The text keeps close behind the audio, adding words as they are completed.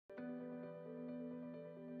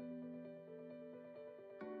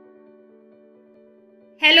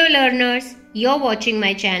Hello learners, you're watching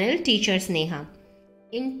my channel Teacher Sneha.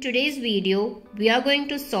 In today's video, we are going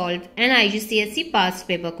to solve an IGCSE past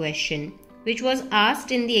paper question which was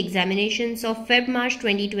asked in the examinations of Feb-March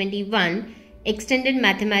 2021 Extended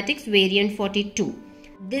Mathematics Variant 42.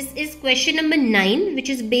 This is question number 9, which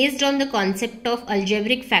is based on the concept of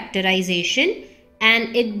algebraic factorization,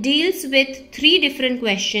 and it deals with three different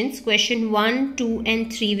questions, question 1, 2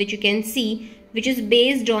 and 3, which you can see, which is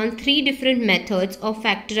based on three different methods of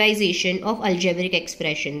factorization of algebraic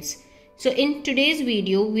expressions. So in today's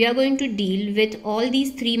video, we are going to deal with all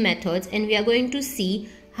these three methods and we are going to see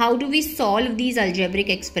how do we solve these algebraic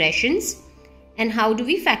expressions and how do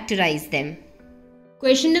we factorize them.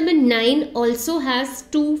 Question number 9 also has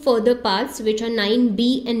two further parts, which are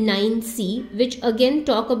 9b and 9c, which again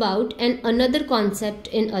talk about another concept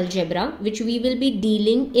in algebra, which we will be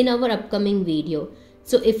dealing in our upcoming video.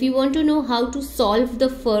 So if you want to know how to solve the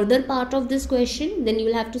further part of this question, then you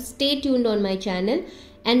will have to stay tuned on my channel,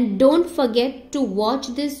 and don't forget to watch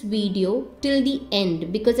this video till the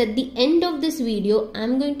end, because at the end of this video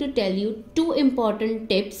I'm going to tell you two important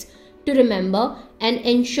tips to remember and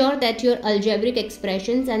ensure that your algebraic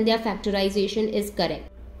expressions and their factorization is correct.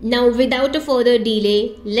 Now without a further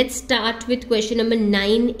delay, let's start with question number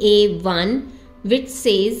 9a1, which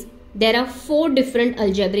says there are four different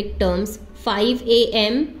algebraic terms: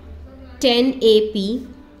 5am, 10ap,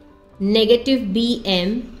 negative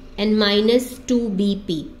bm and minus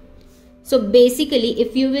 2bp. So basically,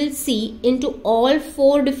 if you will see into all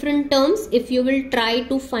four different terms, if you will try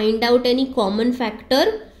to find out any common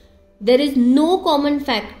factor, there is no common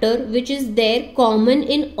factor which is there common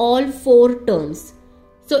in all four terms.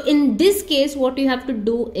 So in this case, what you have to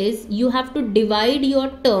do is you have to divide your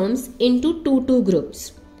terms into two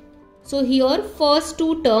groups. So here first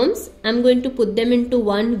two terms I'm going to put them into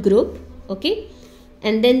one group, okay,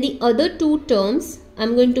 and then the other two terms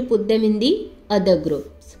I'm going to put them in the other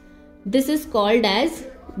groups. This is called as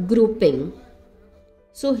grouping.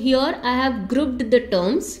 So here I have grouped the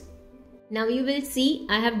terms. Now you will see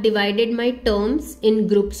I have divided my terms in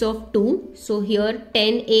groups of two. So here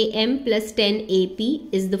 10am plus 10ap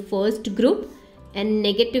is the first group and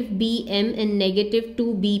negative bm and negative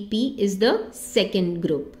 2bp is the second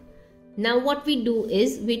group. Now what we do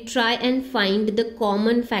is we try and find the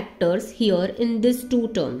common factors here in these two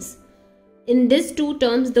terms. In these two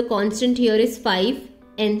terms, the constant here is 5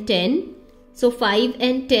 and 10. So 5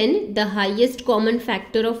 and 10, the highest common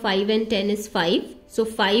factor of 5 and 10 is 5. So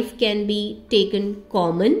 5 can be taken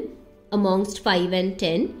common amongst 5 and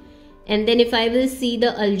 10. And then if I will see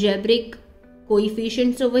the algebraic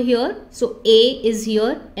coefficients over here, so a is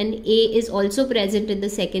here and a is also present in the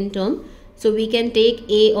second term. So we can take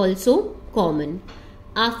a also common.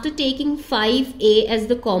 After taking 5a as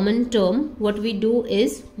the common term, what we do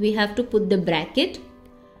is we have to put the bracket.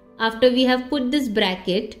 After we have put this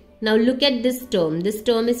bracket, now look at this term. This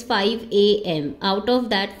term is 5am. Out of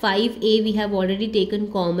that 5a we have already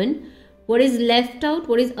taken common. What is left out,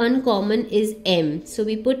 what is uncommon is m. So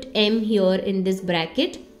we put m here in this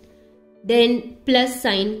bracket. Then plus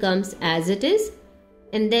sign comes as it is.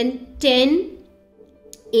 And then 10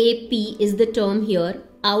 AP is the term here.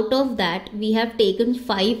 Out of that we have taken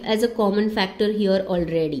 5 as a common factor here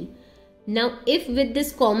already. Now if with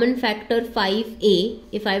this common factor 5a,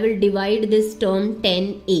 if I will divide this term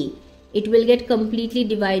 10a, it will get completely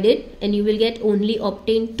divided and you will get only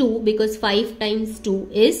obtain 2, because 5 times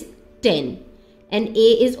 2 is 10 and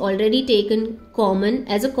a is already taken common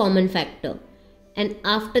as a common factor. And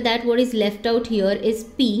after that what is left out here is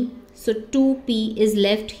p. So 2p is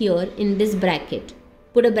left here in this bracket.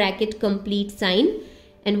 Put a bracket complete sign,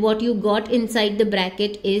 and what you got inside the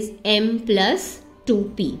bracket is m plus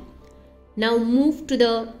 2p. Now move to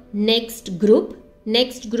the next group.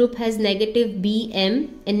 Next group has negative bm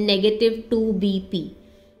and negative 2bp.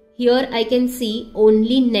 Here I can see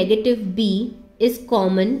only negative b is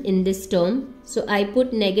common in this term. So I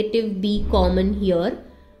put negative b common here.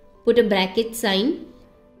 Put a bracket sign.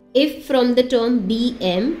 If from the term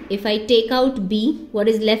bm, if I take out b, what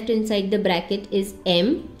is left inside the bracket is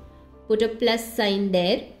m. Put a plus sign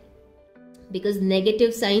there, because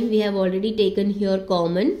negative sign we have already taken here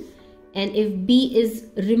common. And if b is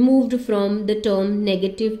removed from the term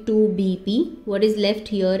negative 2bp, what is left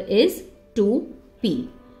here is 2p.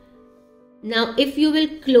 Now if you will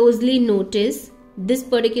closely notice, this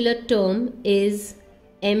particular term is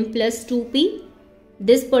m plus 2p.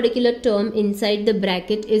 This particular term inside the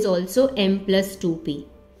bracket is also m plus 2p.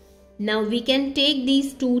 Now we can take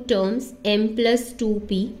these two terms m plus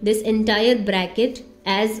 2p, this entire bracket,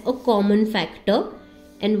 as a common factor,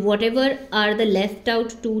 and whatever are the left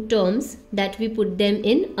out two terms, that we put them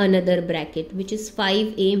in another bracket, which is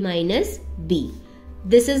 5a minus b.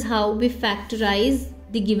 This is how we factorize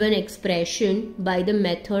the given expression by the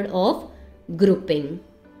method of grouping.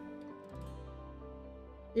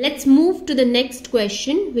 Let's move to the next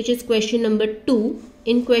question, which is question number 2.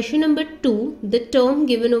 In question number 2, the term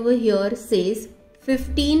given over here says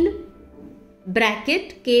 15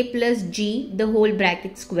 bracket k plus g the whole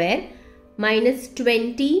bracket square minus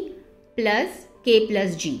 20 plus k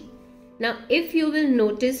plus g. Now if you will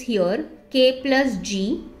notice here, k plus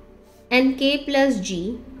g and k plus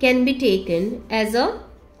g can be taken as a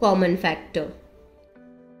common factor.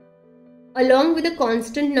 Along with a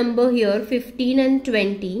constant number here 15 and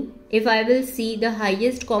 20, if I will see, the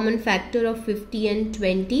highest common factor of 50 and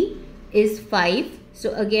 20 is 5.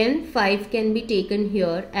 So again 5 can be taken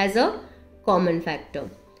here as a common factor.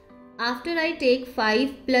 After I take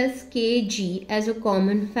 5 plus kg as a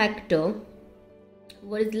common factor,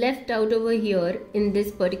 what is left out over here in this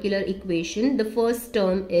particular equation, the first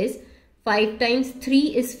term is 5 times 3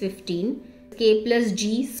 is 15. K plus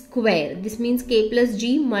g square. This means k plus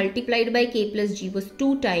g multiplied by k plus g was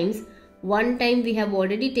 2 times. One time we have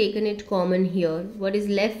already taken it common here. What is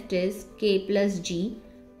left is k plus g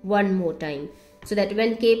one more time. So that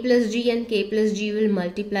when k plus g and k plus g will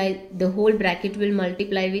multiply, the whole bracket will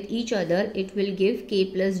multiply with each other, it will give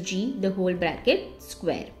k plus g the whole bracket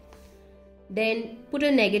square. Then put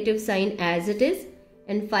a negative sign as it is.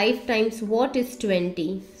 And 5 times what is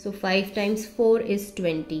 20? So 5 times 4 is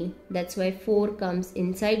 20. That's why 4 comes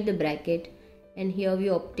inside the bracket. And here we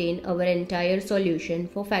obtain our entire solution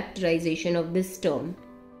for factorization of this term.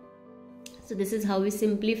 So this is how we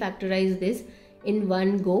simply factorize this in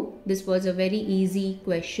one go. This was a very easy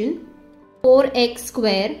question. 4x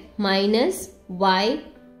square minus y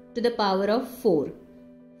to the power of 4.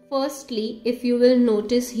 Firstly, if you will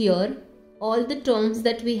notice here, all the terms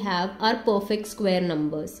that we have are perfect square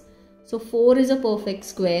numbers. So 4 is a perfect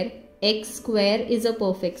square, x square is a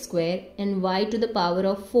perfect square, and y to the power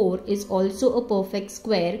of 4 is also a perfect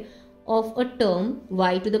square of a term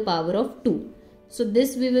y to the power of 2. So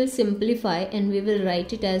this we will simplify and we will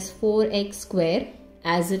write it as 4x square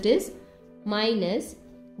as it is minus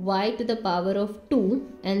y to the power of 2,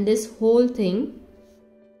 and this whole thing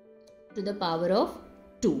to the power of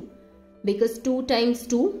 2. Because 2 times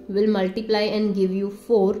 2 will multiply and give you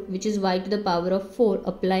 4, which is y to the power of 4,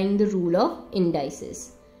 applying the rule of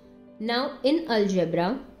indices. Now in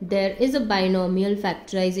algebra, there is a binomial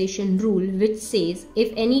factorization rule which says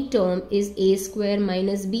if any term is a square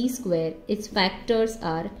minus b square, its factors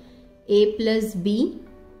are a plus b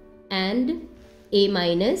and a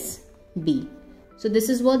minus b. So this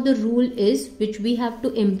is what the rule is which we have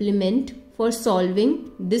to implement for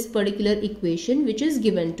solving this particular equation which is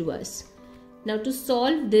given to us. Now to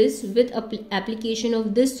solve this with application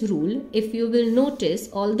of this rule, if you will notice,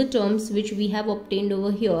 all the terms which we have obtained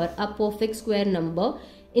over here are perfect square number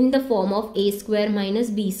in the form of a square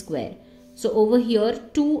minus b square. So over here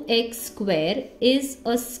 2x square is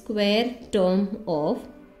a square term of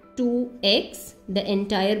 2x, the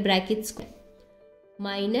entire bracket square,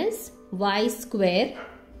 minus y square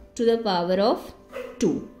to the power of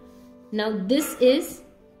 2. Now this is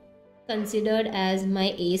considered as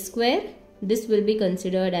my a square. This will be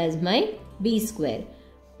considered as my b square.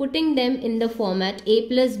 Putting them in the format a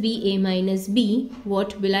plus b, a minus b,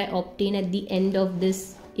 what will I obtain at the end of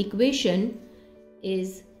this equation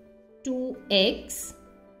is 2x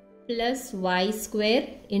plus y square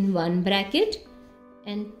in one bracket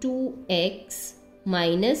and 2x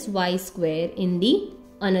minus y square in the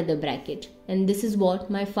another bracket. And this is what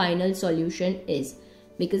my final solution is,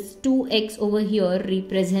 because 2x over here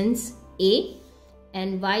represents a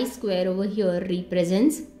and y square over here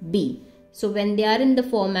represents b. So when they are in the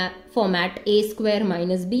format a square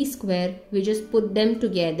minus b square, we just put them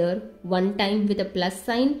together one time with a plus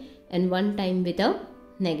sign and one time with a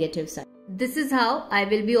negative sign. This is how I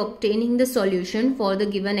will be obtaining the solution for the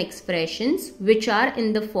given expressions which are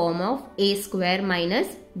in the form of a square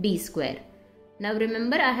minus b square. Now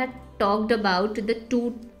remember I had talked about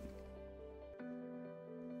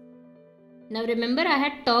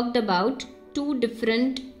two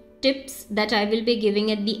different tips that I will be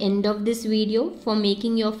giving at the end of this video for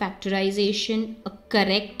making your factorization a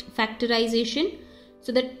correct factorization.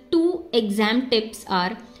 So the two exam tips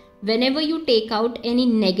are, whenever you take out any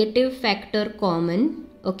negative factor common,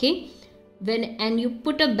 okay, and you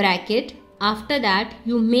put a bracket, after that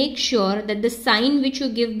you make sure that the sign which you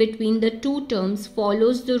give between the two terms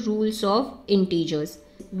follows the rules of integers.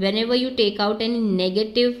 Whenever you take out any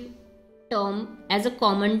negative term as a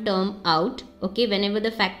common term out, okay, whenever the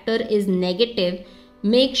factor is negative,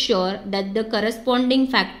 make sure that the corresponding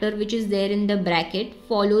factor which is there in the bracket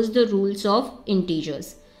follows the rules of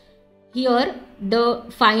integers. Here the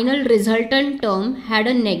final resultant term had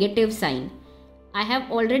a negative sign. I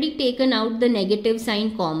have already taken out the negative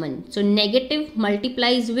sign common. So negative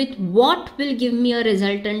multiplies with what will give me a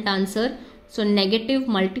resultant answer? So negative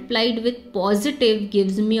multiplied with positive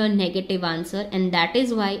gives me a negative answer, and that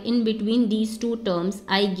is why in between these two terms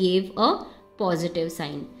I gave a positive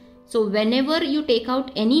sign. So whenever you take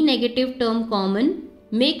out any negative term common,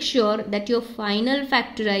 make sure that your final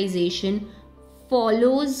factorization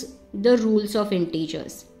follows the rules of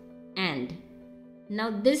integers. And now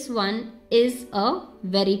this one is a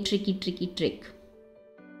very tricky trick.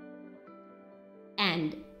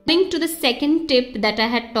 And coming to the second tip that I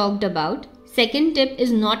had talked about, second tip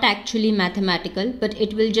is not actually mathematical, but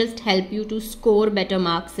it will just help you to score better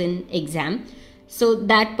marks in exam. So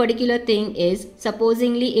that particular thing is,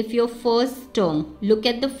 supposingly if your first term, look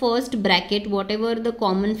at the first bracket, whatever the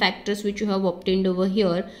common factors which you have obtained over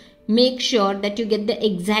here, make sure that you get the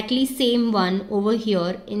exactly same one over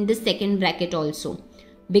here in the second bracket also.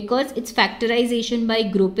 Because it's factorization by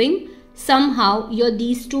grouping, somehow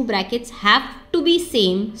these two brackets have to be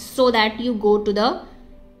same so that you go to the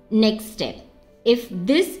next step. If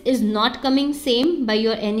this is not coming same by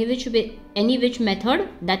your any which method,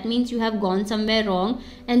 that means you have gone somewhere wrong,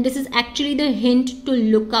 and this is actually the hint to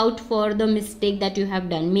look out for the mistake that you have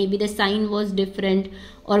done. Maybe the sign was different,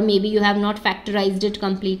 or maybe you have not factorized it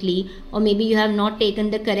completely, or maybe you have not taken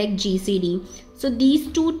the correct GCD. So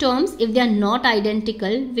these two terms, if they are not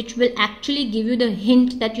identical, which will actually give you the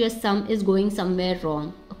hint that your sum is going somewhere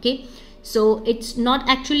wrong. Okay, so it's not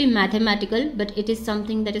actually mathematical, but it is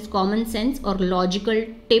something that is common sense or logical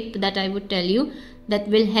tip that I would tell you, that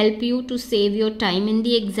will help you to save your time in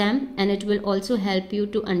the exam, and it will also help you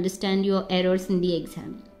to understand your errors in the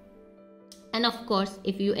exam. And of course,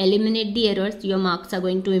 if you eliminate the errors, your marks are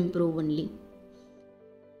going to improve only.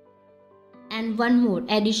 And one more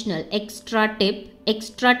additional extra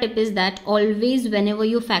tip is that always whenever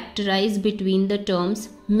you factorize between the terms,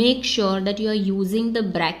 make sure that you are using the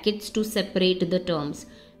brackets to separate the terms.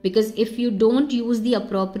 Because if you don't use the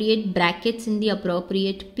appropriate brackets in the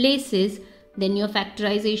appropriate places, then your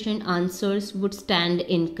factorization answers would stand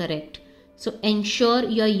incorrect. So ensure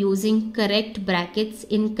you are using correct brackets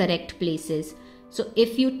in correct places. So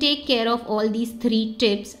if you take care of all these three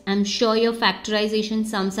tips, I'm sure your factorization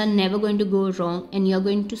sums are never going to go wrong, and you're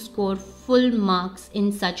going to score full marks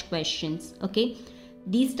in such questions. Okay,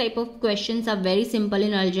 these type of questions are very simple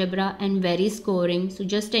in algebra and very scoring. So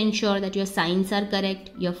just ensure that your signs are correct,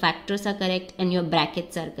 your factors are correct, and your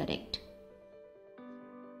brackets are correct.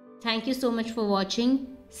 Thank you so much for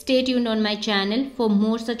watching. Stay tuned on my channel for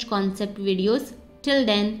more such concept videos. Till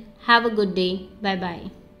then, have a good day. Bye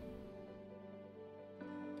bye.